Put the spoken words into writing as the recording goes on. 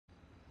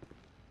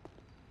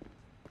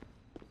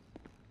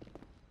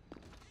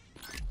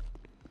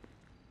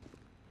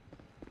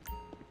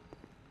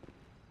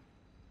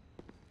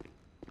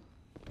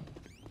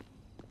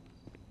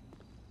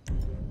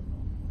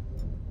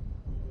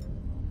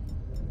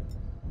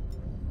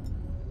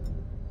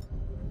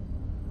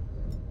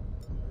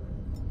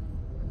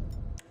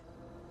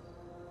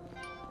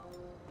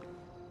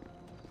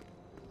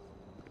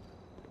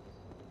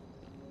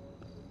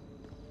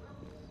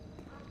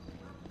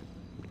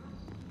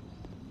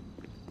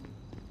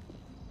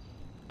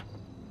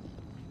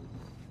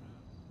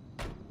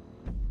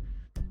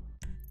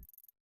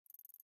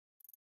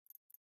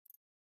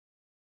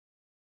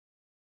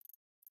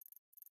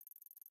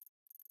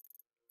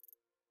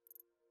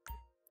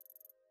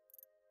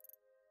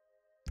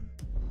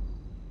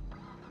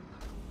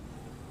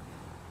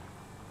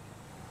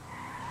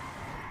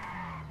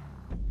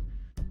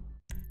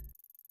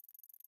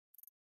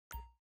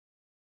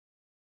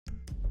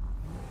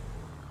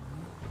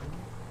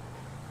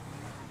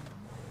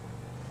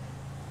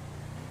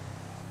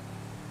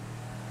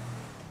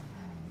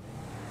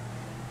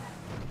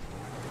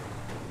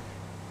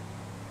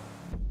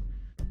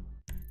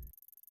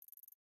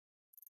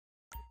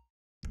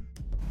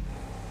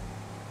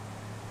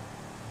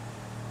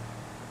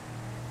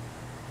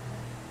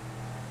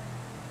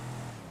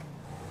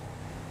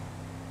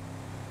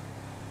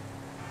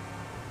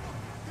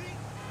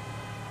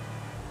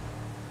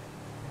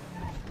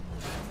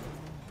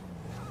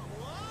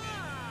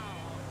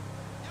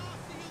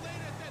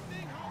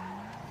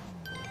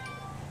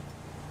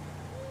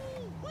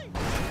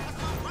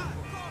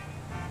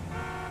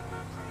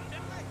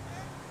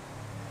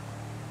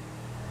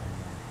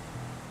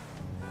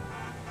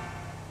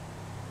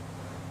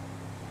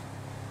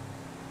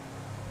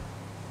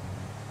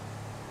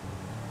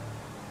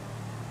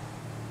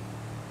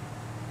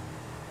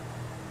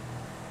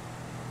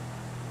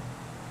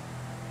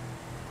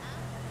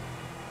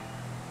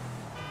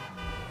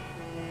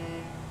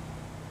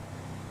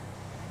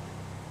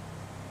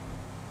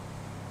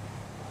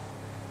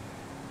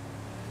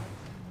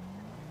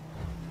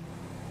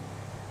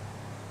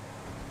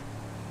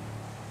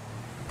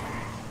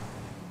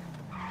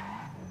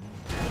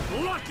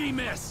Lucky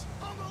miss!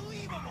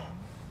 Unbelievable!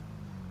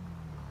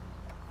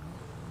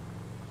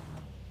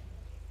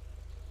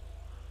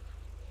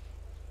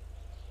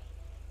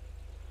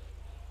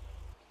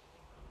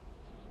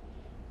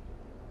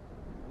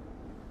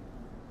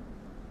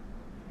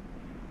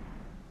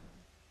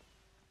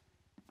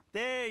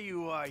 There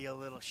you are, you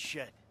little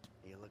shit.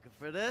 Are you looking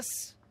for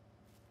this?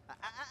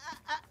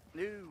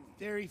 No.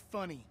 Very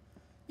funny.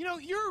 You know,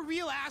 you're a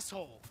real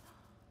asshole.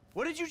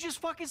 What did you just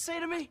fucking say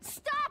to me?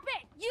 Stop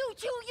it! You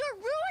two, you're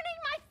ruining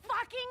my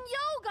fucking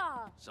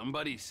yoga!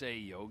 Somebody say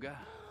yoga?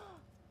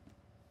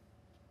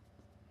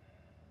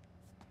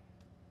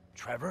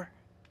 Trevor?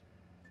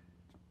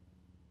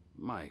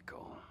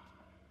 Michael.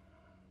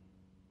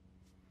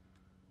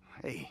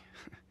 Hey.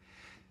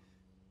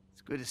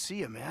 It's good to see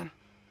you, man.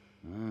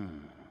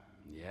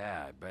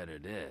 Yeah, I bet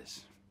it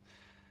is.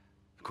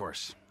 Of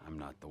course, I'm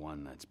not the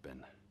one that's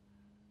been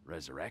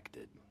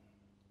resurrected.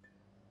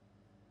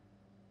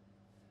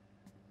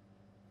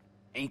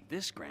 Ain't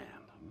this grand?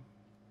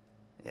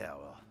 Yeah,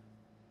 well,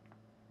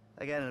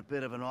 I got in a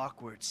bit of an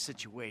awkward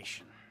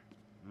situation.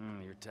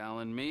 You're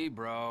telling me,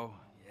 bro.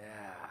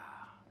 Yeah.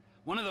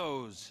 One of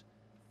those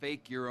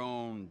fake your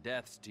own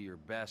deaths to your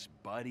best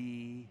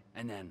buddy,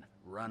 and then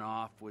run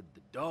off with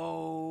the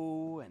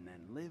dough, and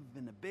then live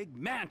in a big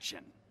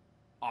mansion.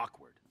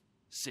 Awkward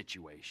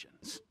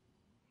situations.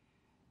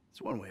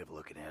 It's one way of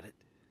looking at it.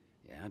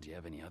 Yeah, do you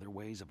have any other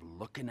ways of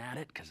looking at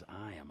it? Because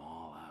I am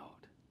all out.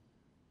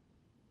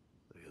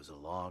 It was a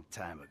long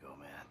time ago,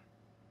 man.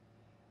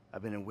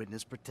 I've been in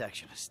witness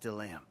protection. I still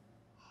am.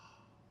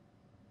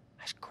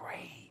 That's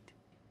great.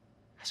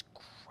 That's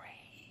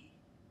great.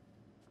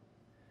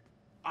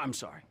 I'm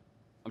sorry.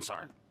 I'm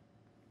sorry.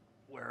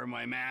 Where are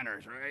my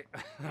manners, right?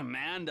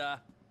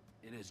 Amanda,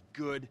 it is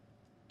good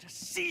to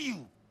see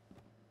you.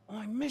 Oh,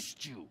 I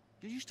missed you.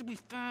 You used to be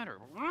fatter.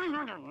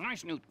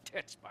 Nice new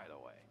tits, by the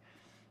way.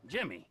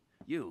 Jimmy,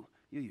 you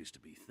used to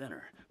be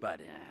thinner,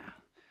 but I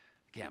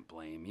can't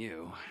blame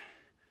you.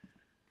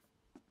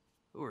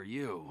 Who are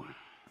you?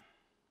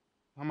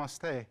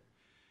 Namaste.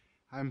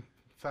 I'm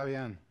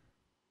Fabian.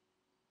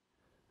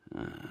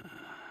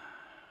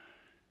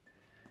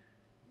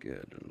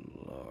 Good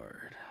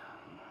Lord.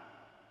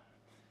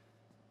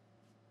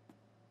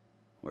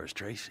 Where's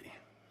Tracy?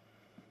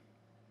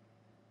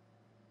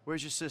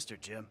 Where's your sister,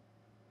 Jim?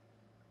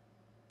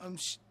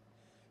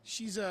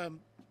 She's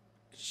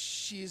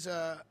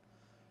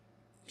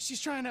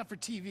trying out for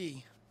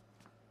TV.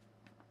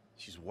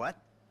 She's what?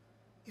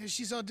 Yeah,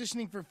 she's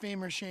auditioning for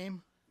Fame or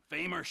Shame.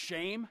 Fame or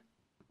shame?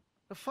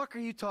 The fuck are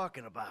you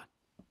talking about?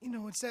 You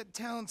know, it's that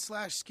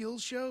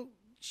talent/skills show.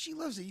 She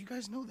loves it. You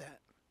guys know that.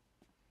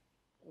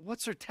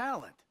 What's her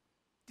talent?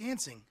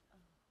 Dancing.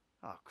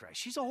 Oh, Christ,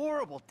 she's a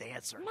horrible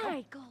dancer.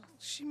 Michael.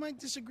 She might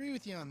disagree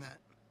with you on that.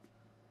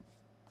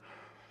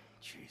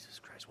 Jesus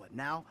Christ, what,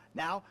 now?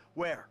 Now?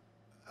 Where?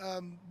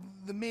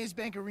 The Maze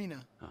Bank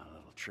Arena. Oh,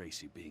 little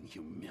Tracy being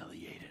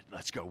humiliated.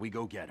 Let's go. We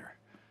go get her.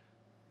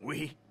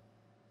 We?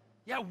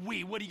 Yeah,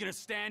 we. What, are you gonna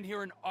stand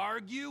here and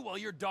argue while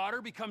your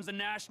daughter becomes a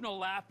national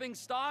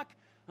laughingstock?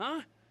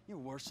 Huh? You're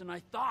worse than I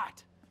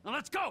thought. Now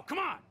let's go. Come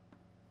on.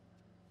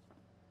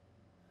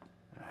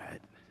 All right.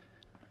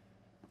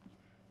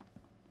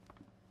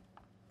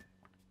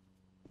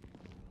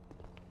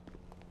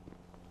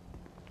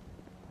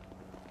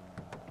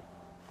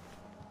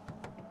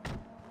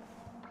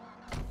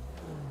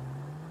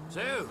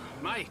 So,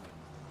 Mike,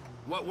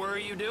 what were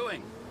you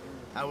doing?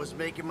 I was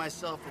making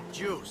myself a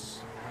juice.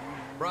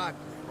 Broccoli,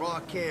 raw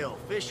kale,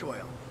 fish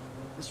oil.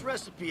 This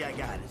recipe I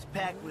got is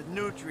packed with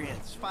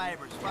nutrients,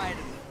 fibers,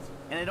 vitamins,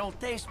 and it don't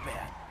taste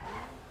bad.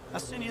 I'll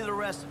send you the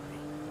recipe.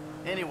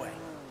 Anyway,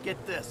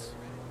 get this.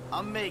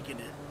 I'm making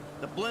it.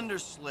 The blender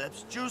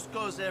slips, juice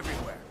goes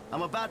everywhere.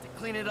 I'm about to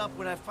clean it up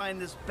when I find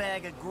this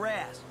bag of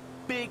grass.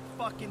 Big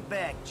fucking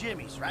bag,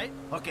 Jimmy's, right?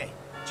 Okay,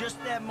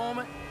 just that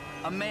moment,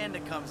 Amanda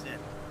comes in.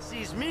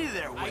 Sees me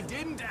there with I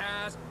didn't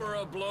ask for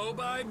a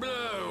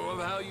blow-by-blow of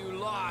how you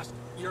lost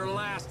your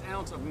last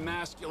ounce of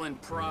masculine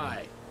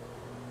pride.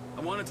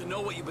 I wanted to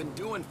know what you've been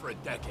doing for a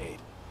decade.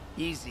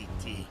 Easy,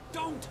 T.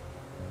 Don't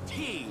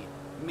T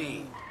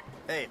me.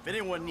 Hey, if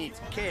anyone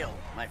needs kale,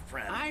 my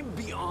friend. I'm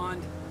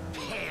beyond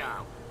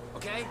pale,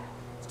 okay?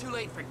 It's too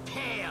late for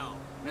kale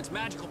and its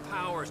magical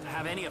powers to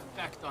have any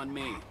effect on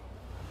me.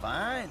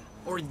 Fine.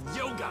 Or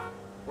yoga,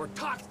 or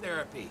talk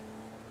therapy.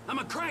 I'm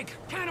a crank,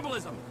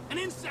 cannibalism, and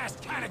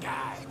incest kind of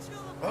guy.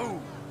 Oh,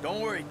 don't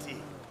worry, T.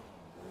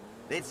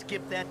 They'd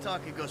skip that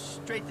talk and go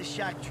straight to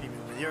shock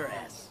treatment with your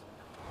ass.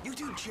 You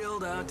too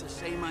chilled out to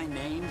say my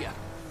name, you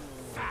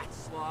fat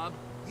slob?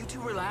 You too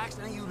relaxed,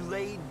 and you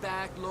laid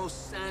back Los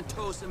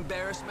Santos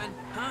embarrassment?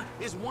 Huh?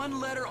 Is one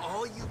letter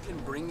all you can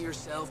bring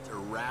yourself to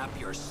wrap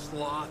your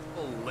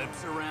slothful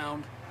lips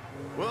around?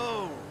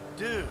 Whoa,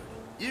 dude.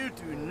 You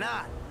do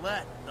not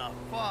let the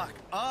fuck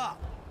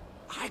up.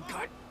 I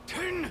got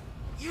 10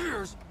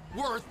 years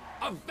worth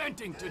of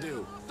venting to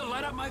do. The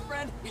let up, my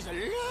friend, is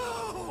a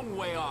long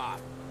way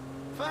off.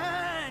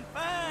 Fine,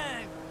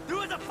 fine. Do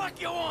what the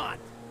fuck you want.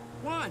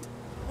 Want?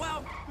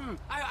 Well,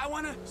 I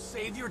want to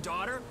save your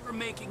daughter from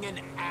making an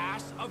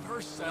ass of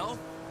herself.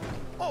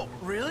 Oh,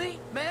 really,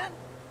 man?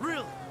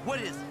 Really? What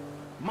is it?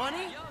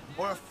 Money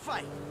or a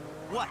fight?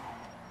 What?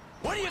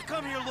 What do you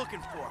come here looking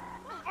for?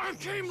 I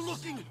came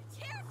looking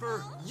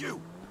for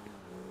you.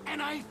 And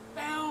I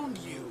found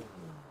you.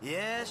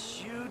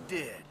 Yes, you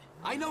did.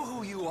 I know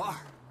who you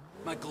are,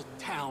 Michael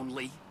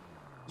Townley.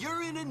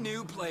 You're in a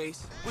new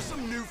place with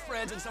some new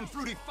friends and some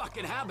fruity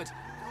fucking habits.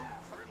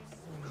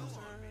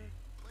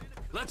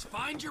 Let's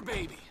find your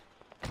baby.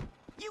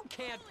 You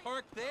can't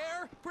park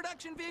there!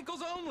 Production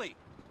vehicles only!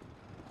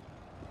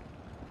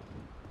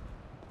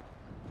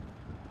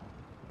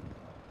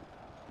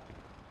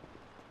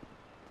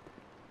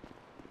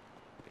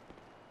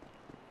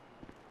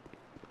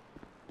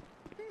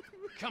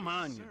 Come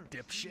on, you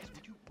dipshit.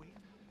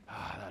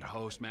 Ah, that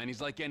host, man,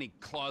 he's like any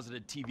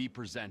closeted TV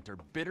presenter.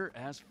 Bitter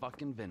as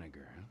fucking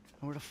vinegar. Huh?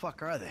 Where the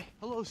fuck are they?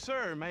 Hello,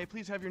 sir. May I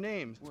please have your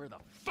names? Where the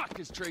fuck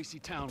is Tracy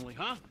Townley,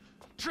 huh?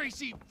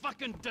 Tracy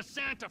fucking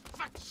DeSanta.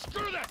 Fuck,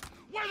 screw that!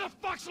 Where the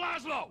fuck's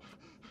Laszlo?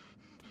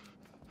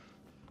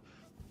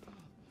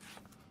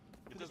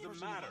 It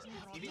doesn't matter.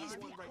 Please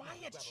be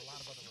quiet.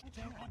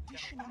 They're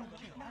auditioning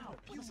right now.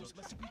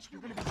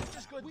 You're gonna be just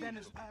as good then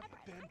as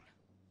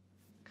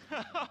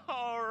Ben.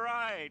 All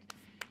right.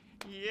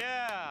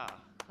 Yeah.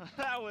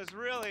 That was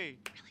really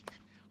good.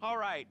 All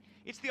right.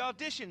 It's the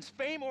auditions,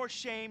 Fame or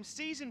Shame,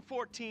 Season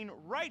 14,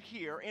 right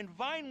here in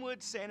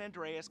Vinewood, San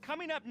Andreas.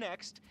 Coming up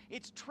next,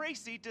 it's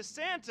Tracy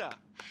DeSanta.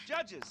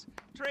 Judges,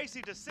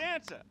 Tracy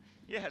DeSanta.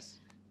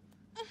 Yes.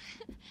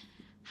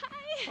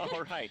 Hi.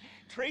 All right.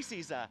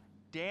 Tracy's a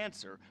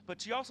dancer,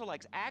 but she also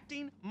likes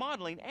acting,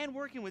 modeling, and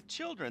working with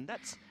children.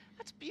 That's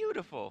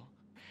beautiful.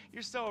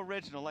 You're so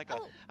original, like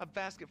a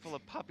basket full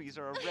of puppies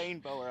or a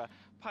rainbow or a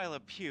pile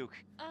of puke.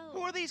 Oh.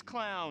 Who are these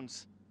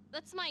clowns?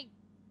 That's my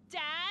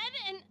dad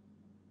and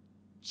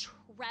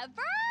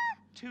Trevor?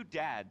 Two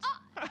dads.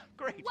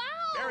 Great. Wow.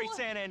 Very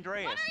San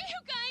Andreas. What are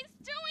you guys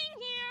doing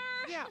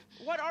here? Yeah,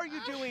 what are you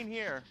doing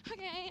here?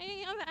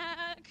 Okay, I'm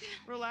back.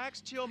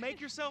 Relax, chill,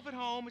 make yourself at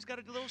home. He's got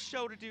a little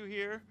show to do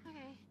here.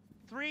 Okay.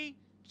 3,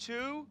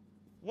 2,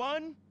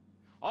 1.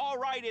 All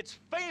right, it's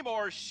Fame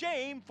or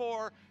Shame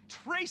for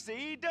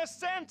Tracy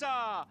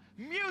DeSanta.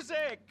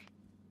 Music!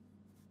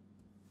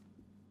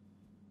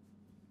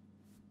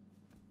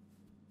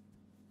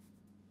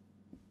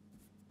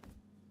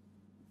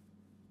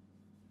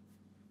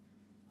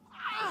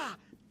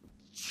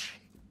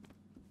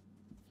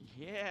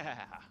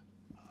 Yeah.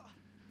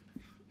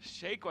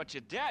 Shake what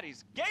your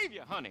daddies gave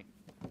you, honey.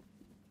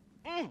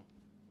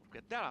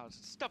 Get that, I'll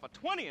stuff a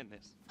 20 in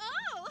this.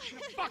 Oh!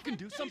 Fucking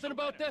do something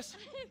about this.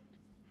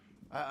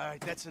 All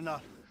right, that's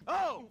enough.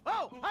 Oh!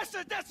 I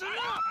said that's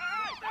enough!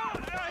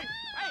 Hey,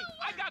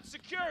 I got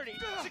security!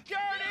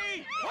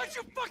 Security! What'd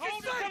you fucking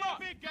Hold say? it, come on,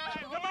 big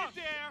guy! Come on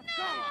there!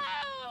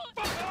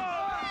 No!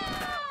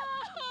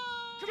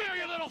 Come here,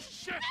 you little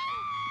shit!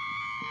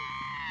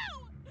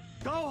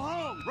 Go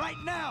home right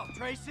now,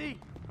 Tracy.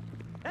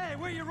 Hey,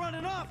 where you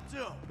running off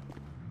to?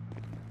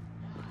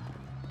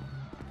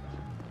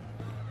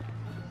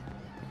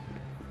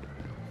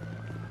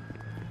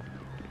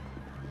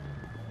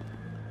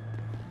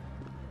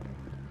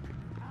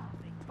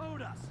 They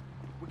towed us.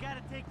 We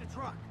gotta take the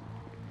truck.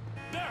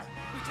 There!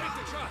 We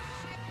take the truck!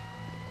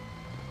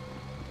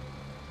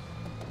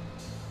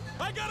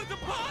 I got a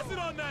deposit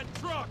on that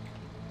truck!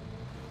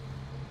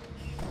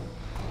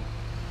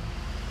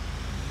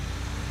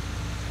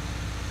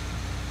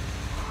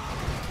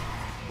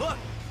 Look,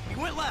 he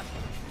went left.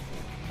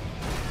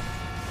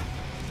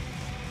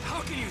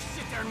 How can you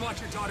sit there and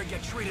watch your daughter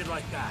get treated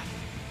like that?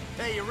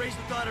 Hey, you raise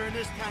a daughter in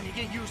this town, you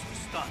get used to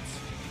stunts.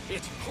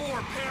 It's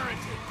poor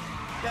parenting.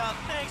 Now,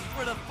 thanks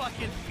for the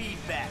fucking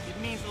feedback. It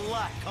means a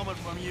lot coming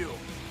from you.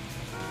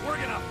 We're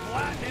gonna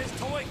flatten his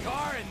toy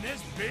car in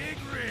this big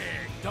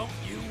rig. Don't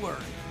you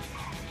worry.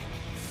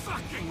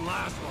 Fucking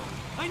Laszlo.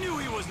 I knew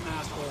he was an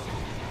asshole.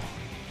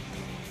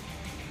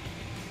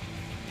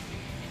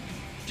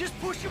 Just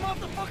push him off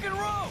the fucking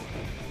road!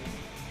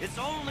 It's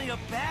only a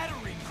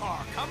battery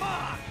car, come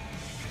on!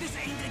 This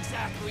ain't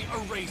exactly a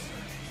racer.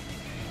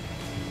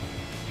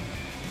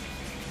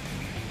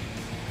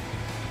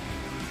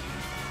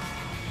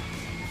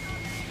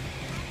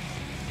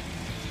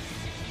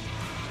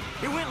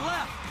 He went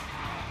left!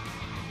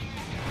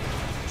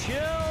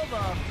 Chill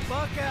the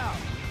fuck out!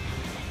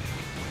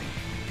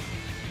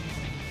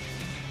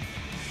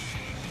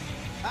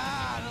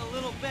 Ah, the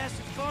little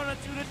bastard's going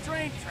up to the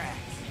train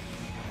tracks!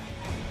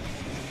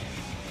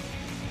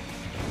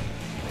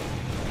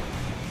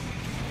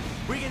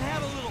 We can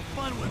have a little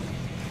fun with him,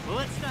 but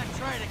let's not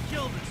try to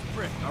kill this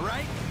prick, all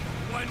right?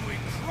 When we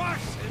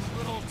crush his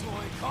little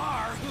toy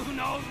car, who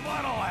knows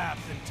what'll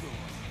happen to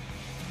him?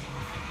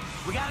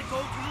 We gotta go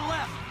to the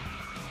left.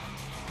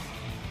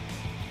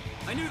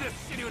 I knew this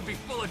city would be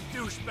full of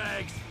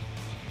douchebags.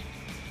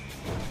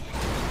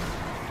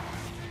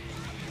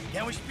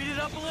 Can we speed it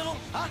up a little,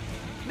 huh?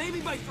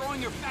 Maybe by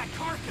throwing your fat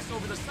carcass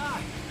over the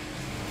side.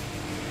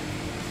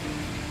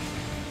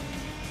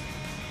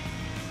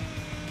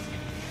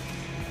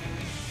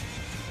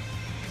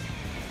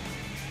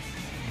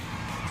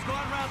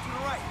 around to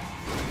the right.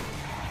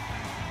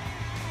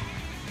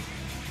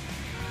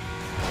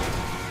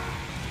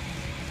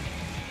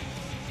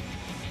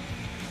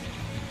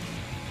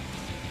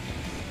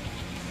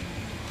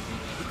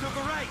 We took a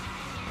right.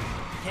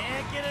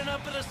 Can't get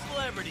enough of the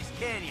celebrities,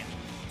 can you?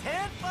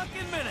 10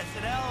 fucking minutes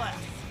at LS.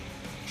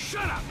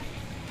 Shut up!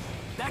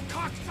 That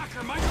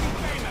cocksucker might be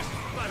famous,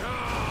 but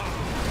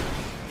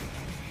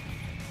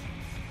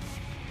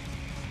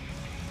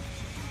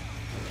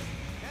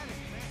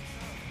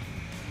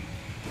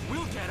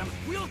we'll get him!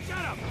 We'll get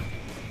him!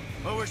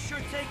 Well, we're sure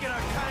taking our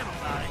time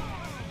about it.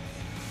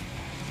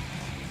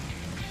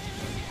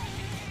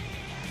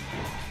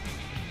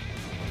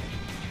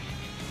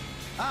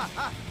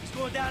 He's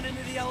going down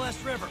into the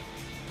LS River.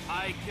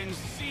 I can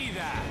see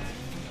that.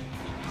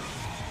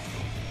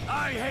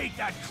 I hate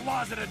that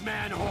closeted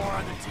man whore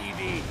on the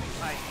TV.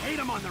 I hate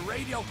him on the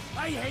radio.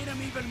 I hate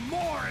him even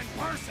more in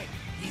person.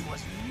 He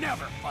was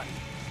never funny.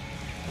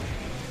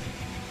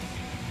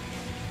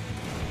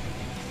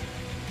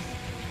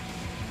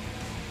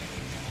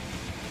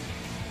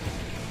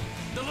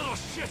 The little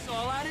shit's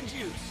all out of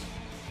juice.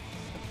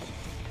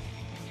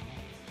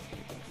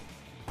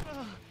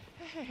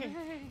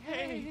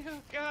 Hey,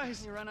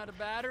 guys. You run out of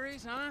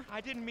batteries, huh? I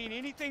didn't mean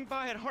anything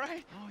by it, all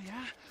right? Oh,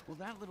 yeah? Well,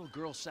 that little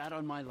girl sat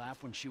on my lap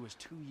when she was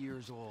 2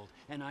 years old,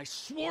 and I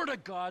swore to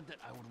God that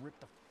I would rip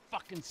the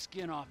fucking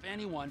skin off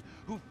anyone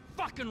who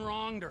fucking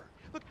wronged her.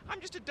 Look, I'm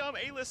just a dumb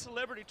A-list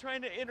celebrity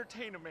trying to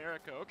entertain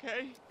America,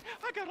 okay?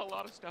 I got a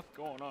lot of stuff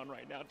going on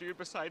right now, dude,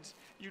 besides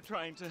you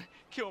trying to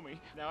kill me.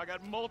 Now, I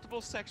got multiple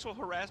sexual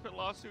harassment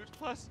lawsuits,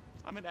 plus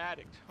I'm an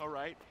addict, all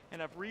right?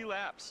 And I've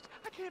relapsed.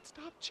 I can't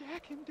stop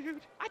jacking, dude.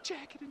 I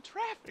jack it in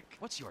traffic.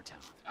 What's your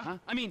talent, huh?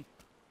 I mean,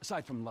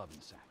 aside from love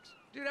and sex.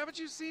 Dude, haven't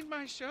you seen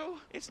my show?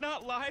 It's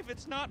not live,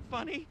 it's not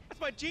funny. That's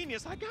my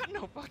genius. I got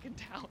no fucking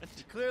talent.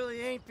 You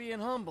clearly ain't being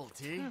humble,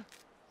 T.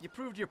 You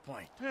proved your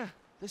point.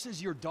 This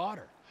is your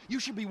daughter. You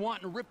should be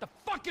wanting to rip the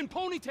fucking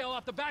ponytail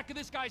off the back of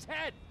this guy's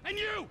head. And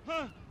you!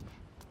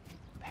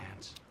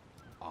 Pants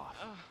off.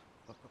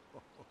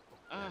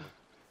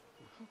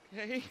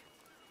 Okay.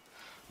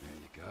 There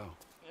you go.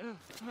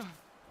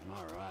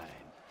 All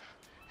right.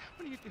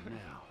 What are you doing?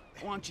 Now,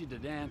 I want you to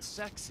dance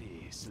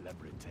sexy,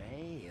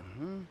 celebrity.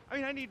 I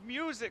mean, I need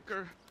music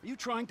or... Are you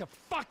trying to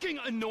fucking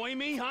annoy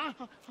me, huh?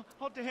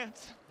 I'll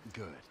dance.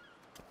 Good.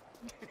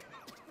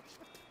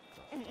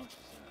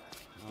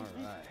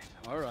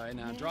 All right,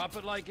 now drop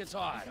it like it's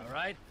hot, all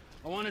right?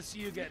 I want to see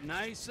you get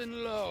nice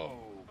and low.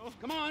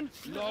 Come on,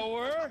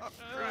 lower,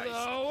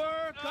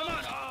 lower, come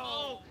on.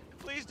 Oh,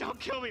 please don't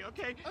kill me,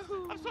 okay?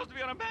 I'm supposed to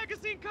be on a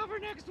magazine cover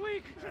next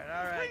week. All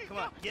right, Please come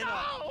on, don't. get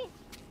up.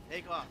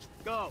 Take off.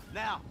 Go,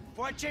 now,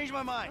 before I change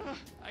my mind.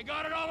 I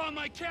got it all on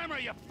my camera,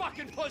 you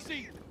fucking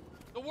pussy.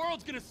 The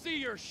world's gonna see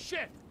your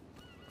shit.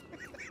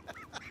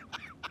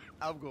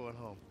 I'm going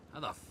home.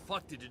 How the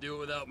fuck did you do it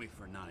without me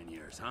for 9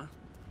 years, huh?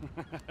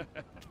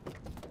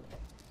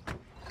 Oh,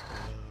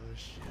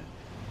 shit.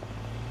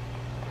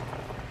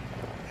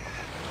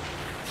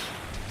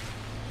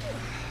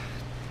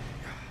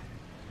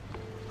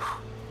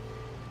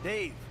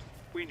 Dave.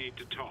 We need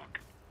to talk.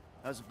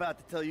 I was about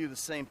to tell you the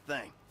same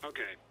thing.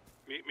 Okay.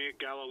 Meet me at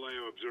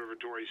Galileo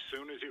Observatory as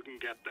soon as you can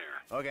get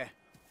there. Okay.